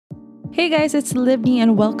Hey guys, it's Libni,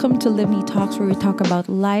 and welcome to Libni Talks, where we talk about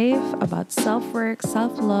life, about self work,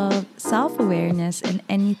 self love, self awareness, and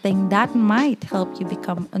anything that might help you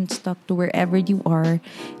become unstuck to wherever you are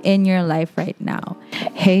in your life right now.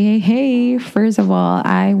 Hey. First of all,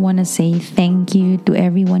 I want to say thank you to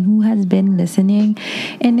everyone who has been listening.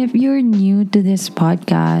 And if you're new to this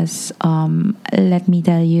podcast, let me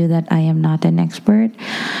tell you that I am not an expert.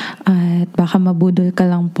 At baka mabudol ka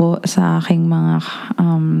lang po sa aking mga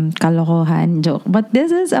kalokohan joke. But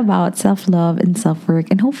this is about self-love and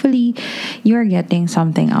self-work, and hopefully you're getting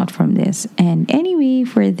something out from this. And anyway,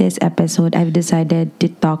 for this episode, I've decided to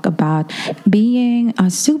talk about being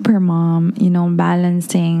a super mom,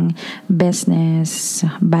 balancing business,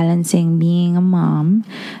 balancing being a mom,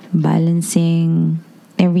 balancing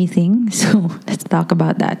everything. So let's talk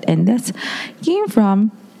about that. And this came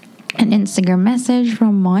from an Instagram message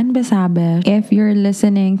from Mon Besabe. If you're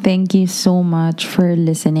listening, thank you so much for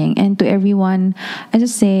listening. And to everyone, I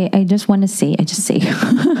just say.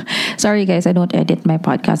 Sorry guys, I don't edit my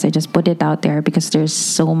podcast. I just put it out there because there's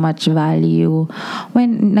so much value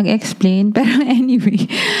when nag-explain. Pero anyway,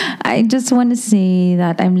 I just want to say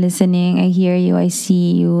that I'm listening. I hear you, I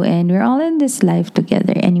see you, and we're all in this life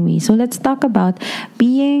together. Anyway, so let's talk about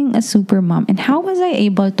being a super mom and how was I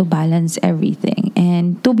able to balance everything.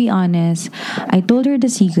 And to be honest, I told her the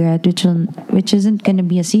secret, which isn't gonna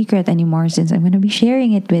be a secret anymore since I'm gonna be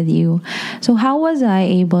sharing it with you. So how was I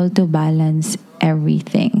able to balance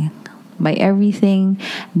everything? By everything,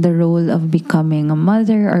 the role of becoming a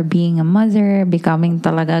mother or being a mother, becoming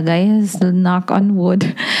talaga guys, knock on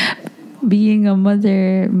wood, being a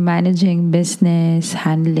mother, managing business,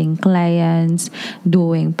 handling clients,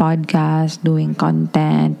 doing podcasts, doing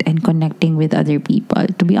content, and connecting with other people.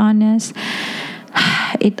 To be honest,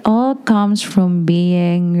 it all comes from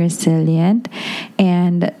being resilient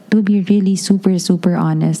and to be really super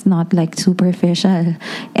honest, not like superficial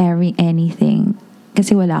anything.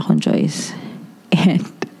 Kasi wala akong choice. And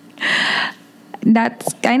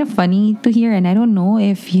that's kind of funny to hear, and I don't know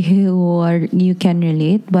if you can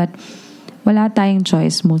relate, but wala tayong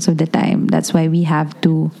choice most of the time. That's why we have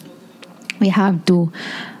to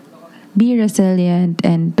be resilient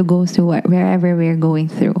and to go through wherever we're going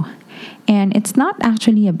through. And it's not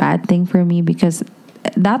actually a bad thing for me because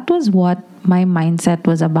that was what my mindset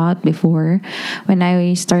was about before. When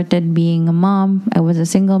I started being a mom, I was a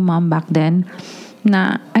single mom back then.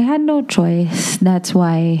 I had no choice. That's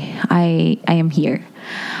why I am here.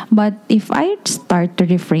 But if I start to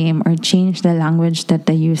reframe or change the language that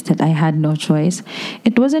I used, that I had no choice,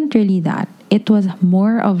 it wasn't really that. It was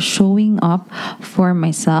more of showing up for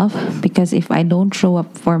myself, because if I don't show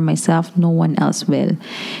up for myself, no one else will.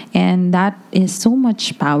 And that is so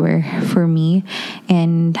much power for me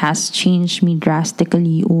and has changed me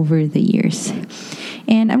drastically over the years.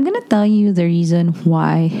 And I'm gonna tell you the reason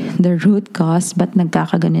why, the root cause, but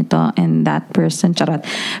nagkakaganito and that person, charot.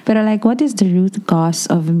 Pero like, what is the root cause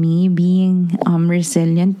of me being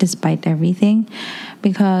resilient despite everything?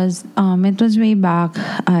 Because it was way back,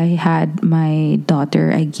 I had my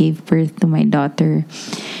daughter. I gave birth to my daughter.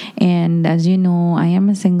 And as you know, I am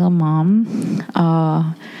a single mom.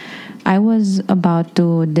 I was about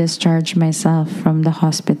to discharge myself from the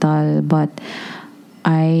hospital, but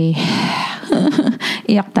I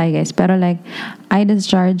iyak tayo guys, pero like I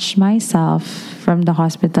discharged myself from the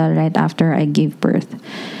hospital right after I gave birth.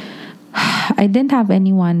 I didn't have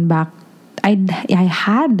anyone back. I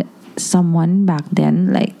had someone back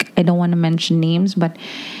then, like I don't want to mention names, but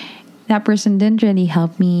that person didn't really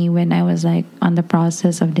help me when I was like on the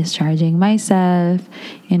process of discharging myself,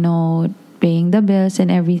 paying the bills and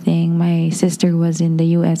everything. My sister was in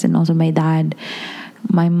the US, and also my dad.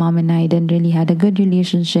 My mom and I didn't really had a good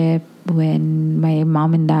relationship when my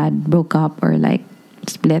mom and dad broke up or like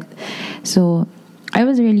split. So I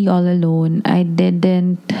was really all alone. I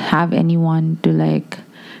didn't have anyone to like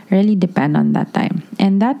really depend on that time.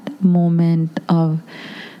 And that moment of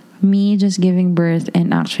me just giving birth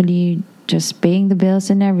and actually just paying the bills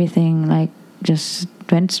and everything, like just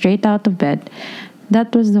went straight out of bed.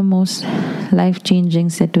 That was the most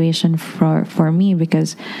life-changing situation for me,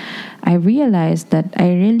 because I realized that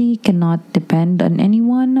I really cannot depend on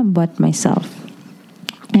anyone but myself.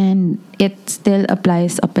 And it still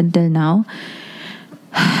applies up until now.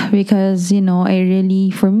 Because,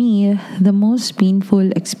 for me, the most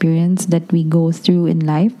painful experience that we go through in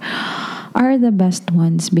life are the best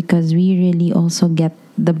ones, because we really also get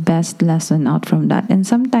the best lesson out from that. And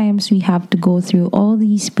sometimes we have to go through all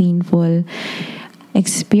these painful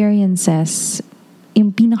experiences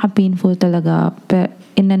yung pinaka-painful talaga,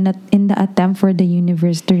 in the attempt for the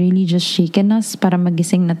universe to really just shaken us para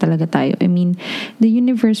magising na talaga tayo. I mean, the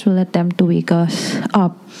universe will attempt to wake us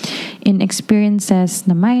up in experiences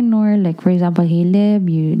na minor, like for example, hey Lib,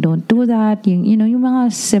 you don't do that. Yung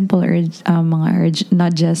mga simple mga urge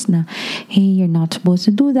nudges na, hey, you're not supposed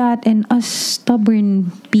to do that. And us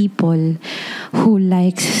stubborn people who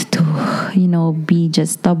likes to, be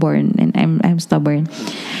just stubborn, and I'm stubborn.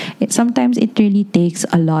 Sometimes it really takes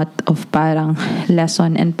a lot of parang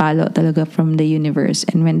lesson and palo talaga from the universe.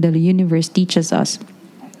 And when the universe teaches us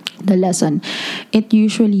the lesson, it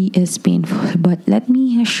usually is painful. But let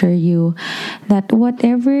me assure you that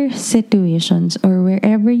whatever situations or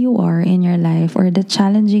wherever you are in your life or the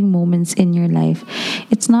challenging moments in your life,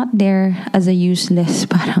 it's not there as a useless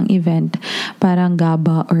parang event, parang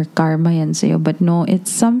gaba or karma yan sa'yo. But no,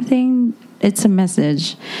 it's a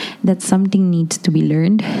message that something needs to be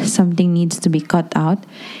learned, something needs to be cut out,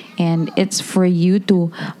 and it's for you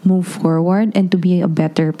to move forward and to be a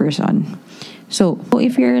better person. So,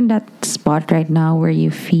 if you're in that spot right now where you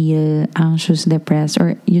feel anxious, depressed,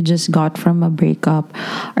 or you just got from a breakup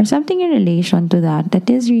or something in relation to that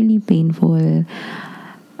is really painful,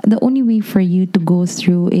 the only way for you to go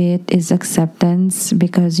through it is acceptance,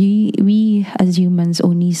 because we as humans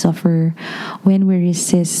only suffer when we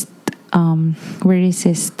resist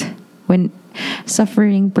when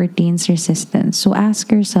suffering pertains resistance. So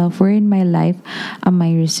ask yourself, where in my life am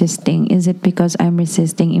I resisting? Is it because I'm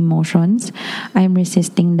resisting emotions? I'm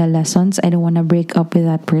resisting the lessons. I don't want to break up with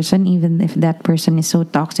that person, even if that person is so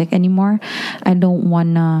toxic anymore. I don't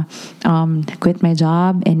want to quit my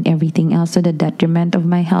job and everything else to the detriment of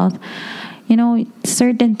my health.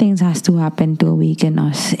 Certain things has to happen to awaken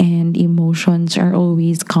us, and emotions are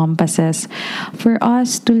always compasses for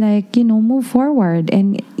us to move forward.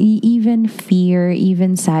 And even fear,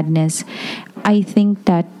 even sadness, I think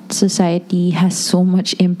that society has so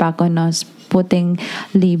much impact on us, putting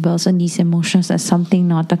labels on these emotions as something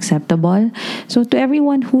not acceptable. So to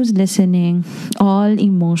everyone who's listening, all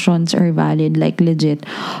emotions are valid, like legit.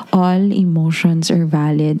 All emotions are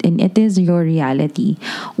valid, and it is your reality.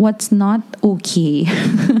 What's not okay,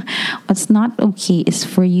 what's not okay is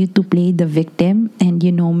for you to play the victim and,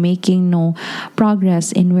 making no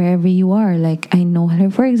progress in wherever you are. Like, I know,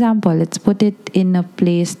 for example, let's put it in a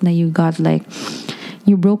place that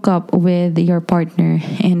you broke up with your partner,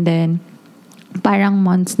 and then parang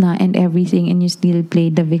months na and everything, and you still play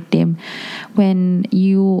the victim when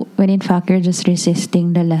in fact you're just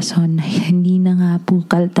resisting the lesson. Hindi na nga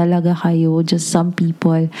pukal talaga kayo. Just some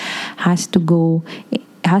people has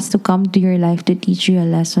to come to your life to teach you a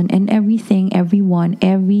lesson. And everything, everyone,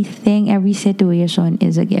 every situation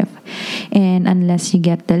is a gift. And unless you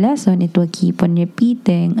get the lesson, it will keep on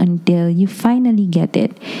repeating until you finally get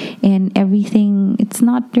it. And everything, it's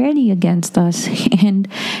not really against us. And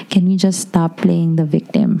can we just stop playing the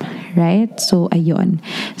victim, right? So, ayun.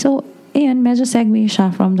 So, medyo segue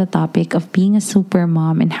siya from the topic of being a super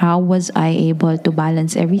mom and how was I able to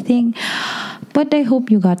balance everything. But I hope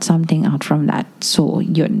you got something out from that. So,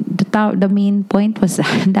 yun. The main point was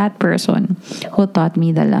that person who taught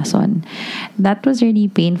me the lesson. That was really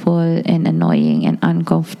painful and annoying and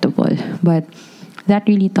uncomfortable. But that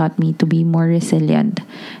really taught me to be more resilient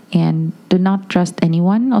and to not trust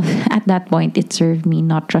anyone. At that point, it served me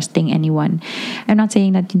not trusting anyone. I'm not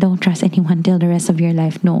saying that you don't trust anyone till the rest of your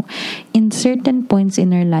life. No. In certain points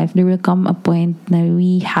in our life, there will come a point that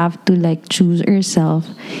we have to choose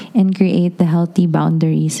ourselves and create the healthy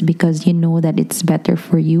boundaries, because you know that it's better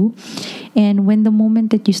for you. And when the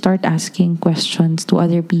moment that you start asking questions to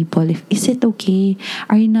other people, is it okay?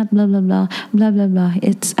 Are you not blah blah blah blah blah blah?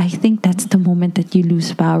 I think that's the moment that you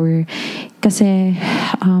lose power. Kasi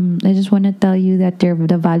I just want to tell you that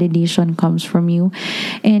the validation comes from you.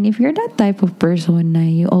 And if you're that type of person na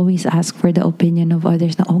you always ask for the opinion of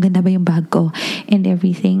others na, ganda ba yung bag ko? And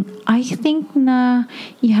everything, I think na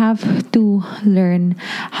you have to learn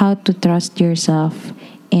how to trust yourself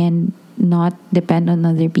and not depend on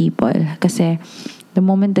other people. Kasi the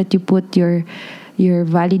moment that you put your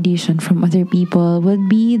validation from other people would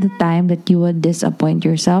be the time that you would disappoint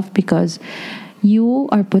yourself, because you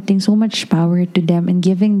are putting so much power to them and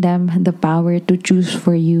giving them the power to choose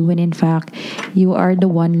for you, when in fact you are the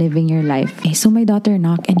one living your life. Okay, so my daughter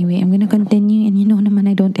knocked. Anyway, I'm gonna continue, and naman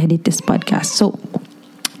I don't edit this podcast. So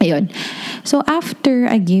ayun. So after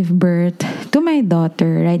I gave birth to my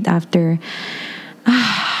daughter, right after,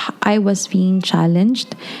 I was being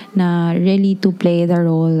challenged na really to play the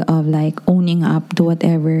role of like owning up to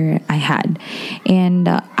whatever I had. And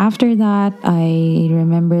after that, I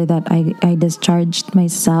remember that I discharged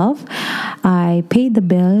myself. I paid the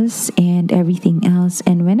bills and everything else.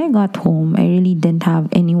 And when I got home, I really didn't have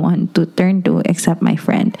anyone to turn to except my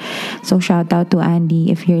friend. So shout out to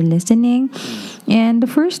Andy if you're listening. And the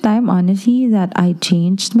first time, honestly, that I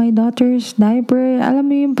changed my daughter's diaper, alam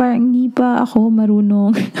mo yung parang hindi pa ako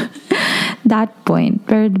marunong that point.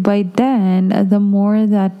 But by then, the more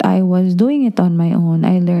that I was doing it on my own,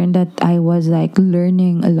 I learned that I was like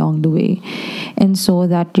learning along the way. And so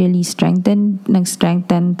that really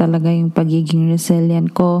nag-strengthen talaga yung pagiging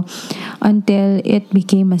resilient ko until it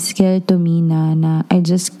became a skill to me na I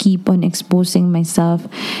just keep on exposing myself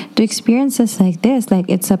to experiences like this. Like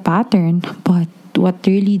it's a pattern, but what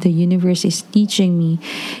really the universe is teaching me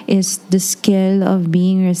is the skill of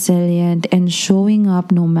being resilient and showing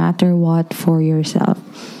up no matter what for yourself.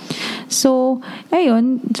 So,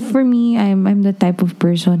 ayun, for me, I'm the type of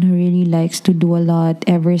person who really likes to do a lot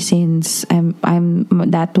ever since I'm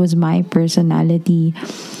that was my personality.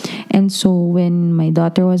 And so when my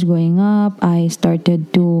daughter was growing up, I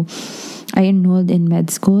enrolled in med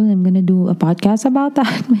school. I'm gonna do a podcast about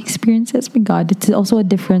that, my experiences. My God, it's also a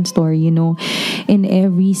different story, you know. In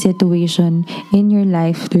every situation in your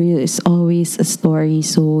life, there is always a story.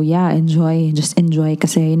 So yeah, just enjoy.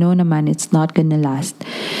 Kasi you know naman, it's not gonna last.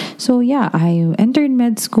 So yeah, I entered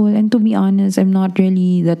med school, and to be honest, I'm not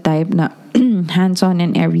really the type na hands-on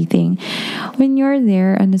and everything. When you're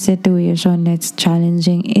there in a situation that's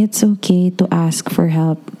challenging, it's okay to ask for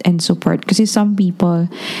help and support. Because some people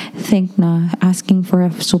think na asking for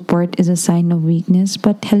support is a sign of weakness.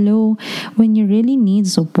 But hello, when you really need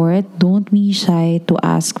support, don't be shy to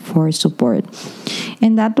ask for support.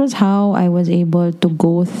 And that was how I was able to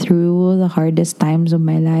go through the hardest times of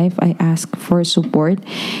my life. I asked for support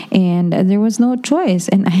and there was no choice.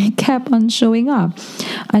 And I kept on showing up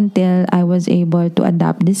until I was able to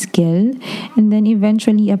adapt this skill and then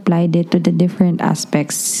eventually applied it to the different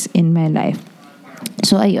aspects in my life.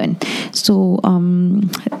 So ayun. So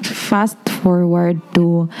fast forward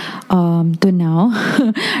to now,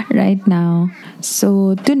 right now.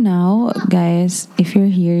 So to now, guys, if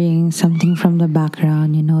you're hearing something from the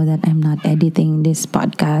background, you know that I'm not editing this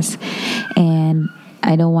podcast and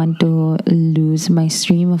I don't want to lose my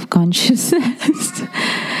stream of consciousness.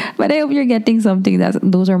 But I hope you're getting something. That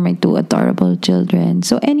those are my two adorable children.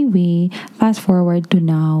 So anyway, fast forward to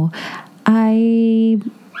now.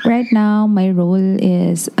 Right now, my role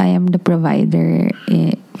is I am the provider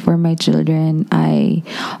for my children. I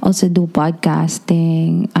also do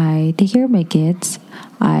podcasting. I take care of my kids.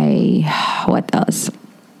 What else?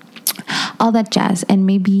 All that jazz. And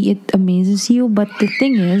maybe it amazes you, but the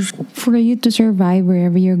thing is, for you to survive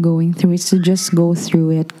wherever you're going through, is to just go through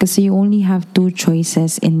it, because you only have two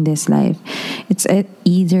choices in this life. It's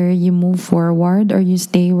either you move forward or you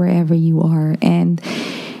stay wherever you are. And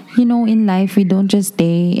you know, in life, we don't just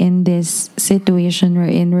stay in this situation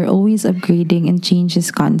we're in. We're always upgrading and change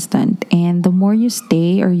is constant. And the more you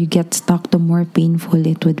stay or you get stuck, the more painful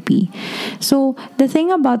it would be. So the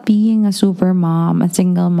thing about being a super mom, a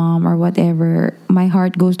single mom or whatever, my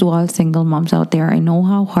heart goes to all single moms out there. I know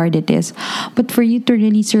how hard it is. But for you to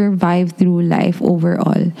really survive through life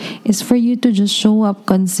overall is for you to just show up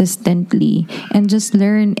consistently and just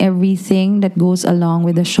learn everything that goes along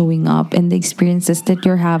with the showing up and the experiences that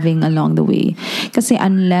you're having along the way. Kasi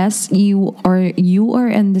unless you are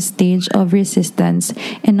in the stage of resistance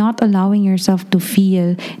and not allowing yourself to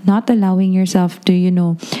feel, not allowing yourself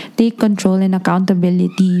to, take control and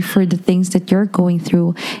accountability for the things that you're going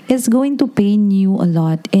through, it's going to pain you a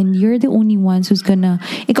lot. And you're the only ones who's gonna,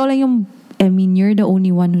 you're the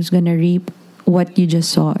only one who's gonna reap what you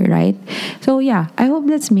just saw, right? So yeah, I hope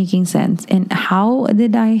that's making sense. And how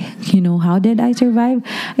did I survive?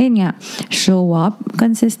 Ayun nga, show up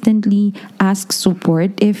consistently, ask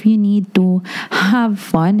support if you need to, have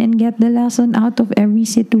fun and get the lesson out of every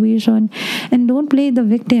situation, and don't play the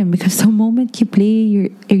victim, because the moment you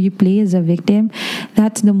play as a victim,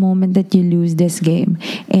 that's the moment that you lose this game.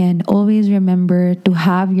 And always remember to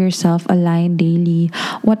have yourself aligned daily.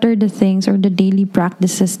 What are the things or the daily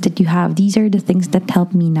practices that you have? These are the things that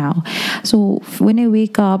help me now. So when I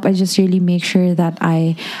wake up, I just really make sure that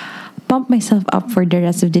I pump myself up for the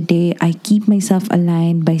rest of the day. I keep myself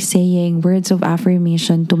aligned by saying words of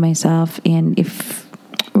affirmation to myself. And if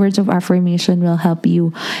words of affirmation will help you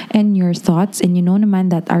and your thoughts. And you know naman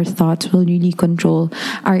that our thoughts will really control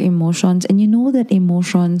our emotions. And you know that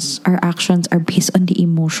emotions, our actions are based on the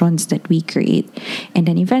emotions that we create. And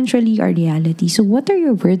then eventually our reality. So what are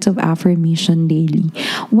your words of affirmation daily?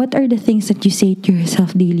 What are the things that you say to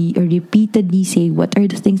yourself daily or repeatedly say? What are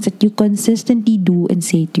the things that you consistently do and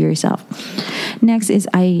say to yourself? Next is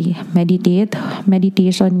I meditate.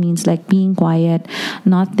 Meditation means like being quiet,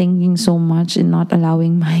 not thinking so much, and not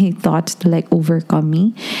allowing my thoughts to like overcome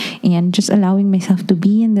me, and just allowing myself to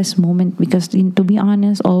be in this moment, because to be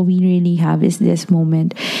honest, all we really have is this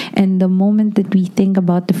moment. And the moment that we think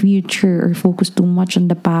about the future or focus too much on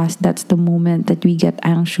the past, that's the moment that we get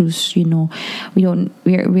anxious. We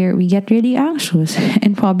get really anxious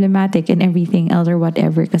and problematic and everything else or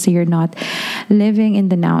whatever, because you're not living in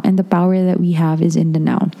the now, and the power that we have is in the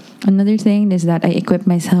now. Another thing is that I equip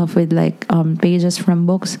myself with like pages from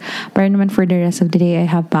books. Para naman for the rest of the day I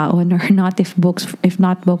have baon, or not if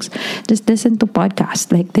not books, just listen to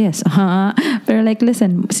podcasts like this. But like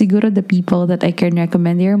listen, siguro the people that I can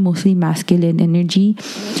recommend, they are mostly masculine energy.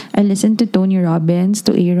 I listen to Tony Robbins,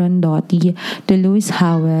 to Aaron Doughty, to Lewis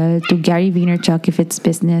Howell, to Gary Vaynerchuk if it's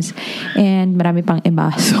business, and marami pang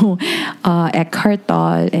iba. So Eckhart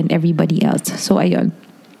Tolle and everybody else. So ayun.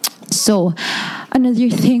 So, another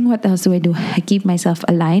thing, what else do? I keep myself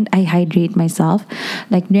aligned. I hydrate myself.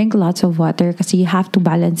 Like, drink lots of water, because you have to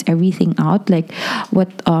balance everything out. Like,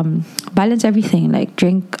 balance everything. Like,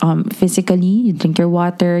 drink physically, you drink your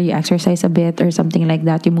water, you exercise a bit or something like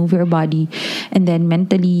that. You move your body. And then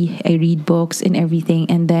mentally, I read books and everything.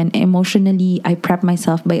 And then emotionally, I prep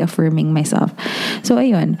myself by affirming myself. So,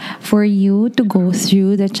 ayun, for you to go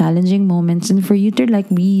through the challenging moments and for you to like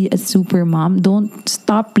be a super mom, don't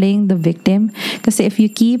stop playing the victim, because if you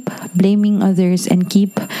keep blaming others and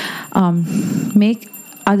keep make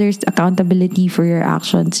others accountability for your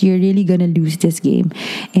actions, you're really gonna lose this game.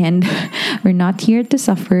 And we're not here to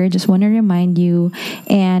suffer. Just wanna remind you.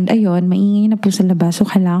 And ayun, maingay na po sa labas. So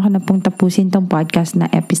kailangan ko na pong tapusin tong podcast na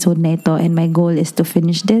episode na ito. And my goal is to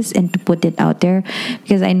finish this and to put it out there,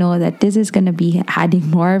 because I know that this is gonna be adding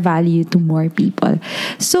more value to more people.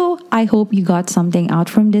 So I hope you got something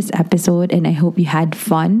out from this episode, and I hope you had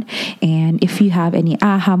fun. And if you have any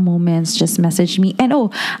aha moments, just message me. And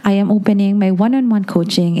I am opening my one-on-one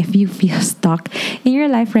coaching. If you feel stuck in your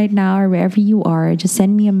life right now or wherever you are, just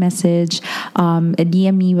send me a message, a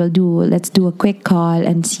DM me. Let's do a quick call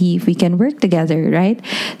and see if we can work together, right?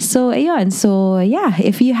 So ayun. So yeah,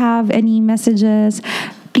 if you have any messages,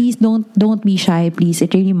 please don't be shy. Please,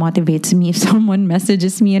 it really motivates me if someone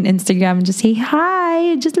messages me on Instagram and just say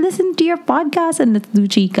hi, just listen to your podcast and let's do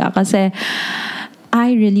chika, kasi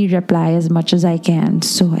I really reply as much as I can.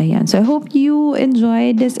 So ayan. So I hope you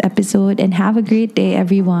enjoyed this episode and have a great day,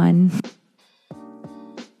 everyone.